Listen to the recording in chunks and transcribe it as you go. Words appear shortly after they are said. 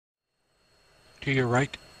To your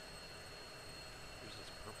right. There's this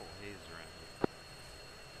purple haze around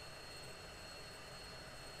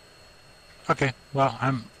it. Okay, well,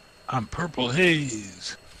 I'm purple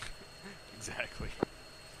haze. Exactly.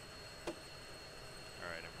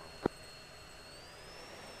 Alright, I'm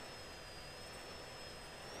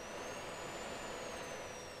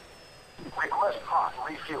rolling. Request hot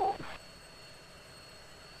refuel. That's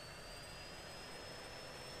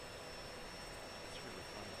really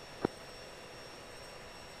funny.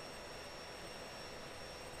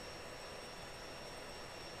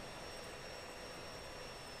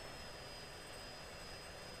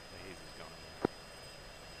 The haze is gone now.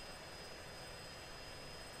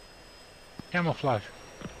 Camouflage.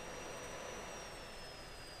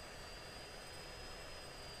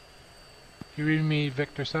 You read me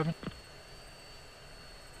Victor 7? Victor 7.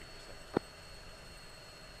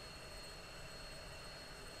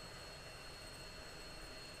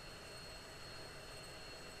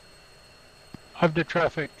 Of the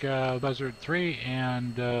traffic, Buzzard 3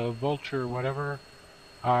 and Vulture whatever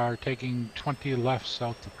are taking 20 left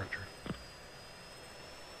south departure.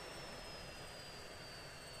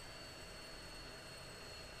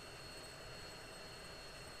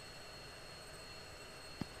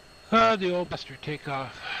 The old Buster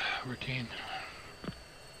takeoff routine.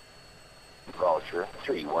 Vulture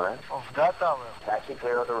 3-1. Of that tower. Taxi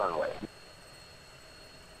clear of the runway.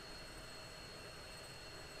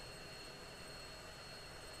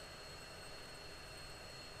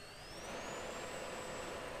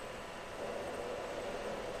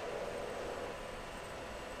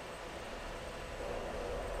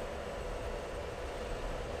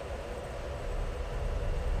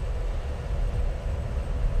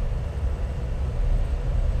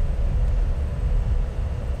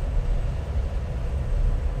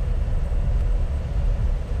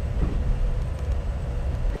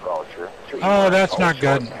 Vulture 3-1. Oh, that's not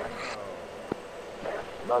good.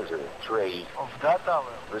 Buzzard 3. Of that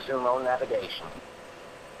tower. Resume on navigation.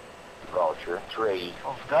 Vulture 3.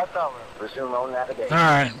 Of that tower. Resume on navigation.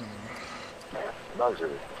 Alright.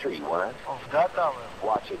 Buzzard 3-1. Of that tower.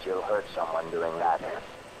 Watch it, you'll hurt someone doing that.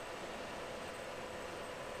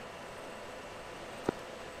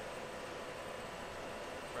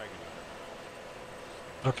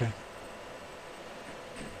 Fragged. Okay.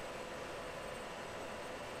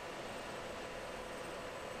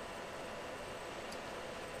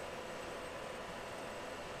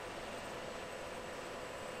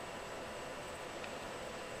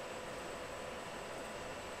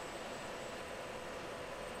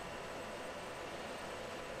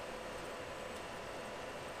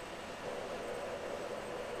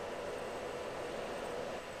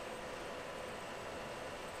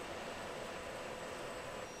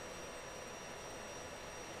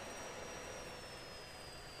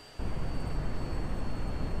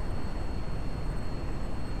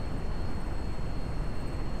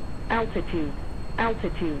 Altitude,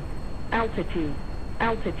 altitude, altitude,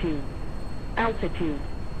 altitude, altitude,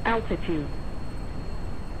 altitude.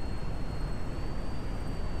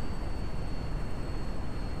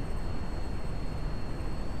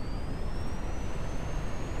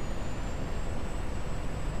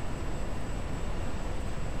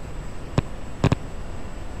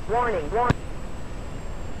 Warning, warning.